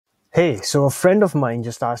Hey, so a friend of mine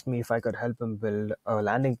just asked me if I could help him build a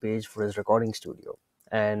landing page for his recording studio.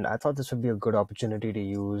 And I thought this would be a good opportunity to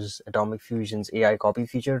use Atomic Fusion's AI copy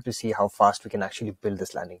feature to see how fast we can actually build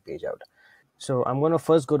this landing page out. So I'm going to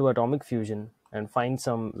first go to Atomic Fusion and find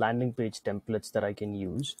some landing page templates that I can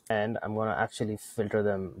use. And I'm going to actually filter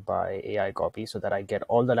them by AI copy so that I get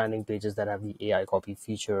all the landing pages that have the AI copy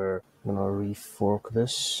feature. I'm going to refork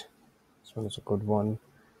this. This one is a good one.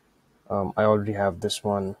 I already have this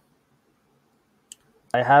one.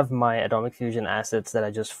 I have my Atomic Fusion assets that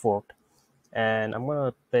I just forked, and I'm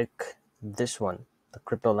gonna pick this one, the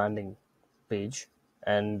crypto landing page,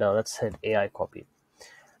 and let's hit AI copy.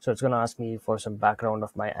 So it's gonna ask me for some background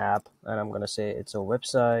of my app, and I'm gonna say it's a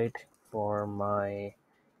website for my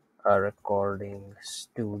recording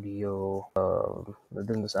studio.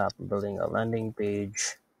 Within this app, I'm building a landing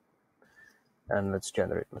page, and let's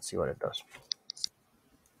generate. Let's see what it does.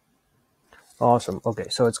 Awesome. Okay,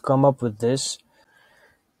 so it's come up with this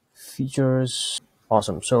features.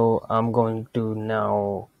 Awesome. So I'm going to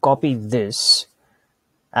now copy this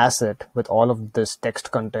asset with all of this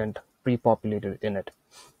text content pre-populated in it.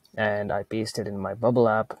 And I paste it in my bubble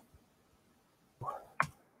app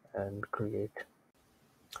and create.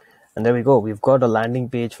 And there we go. We've got a landing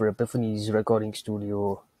page for Epiphany's recording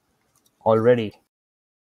studio already.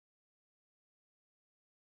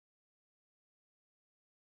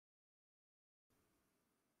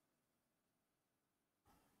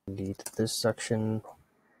 Delete this section.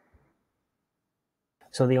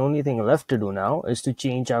 So the only thing left to do now is to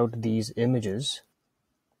change out these images.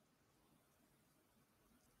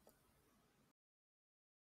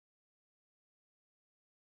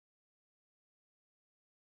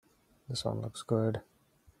 This one looks good.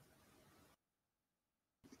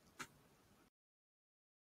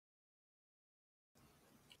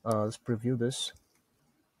 Let's preview this.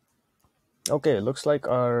 Okay, it looks like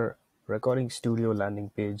our recording studio landing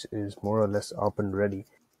page is more or less up and ready.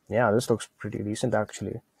 Yeah, this looks pretty decent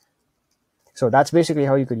actually. So that's basically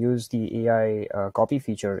how you could use the AI copy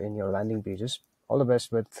feature in your landing pages. All the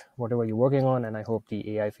best with whatever you're working on, and I hope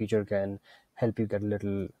the AI feature can help you get a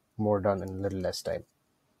little more done in a little less time.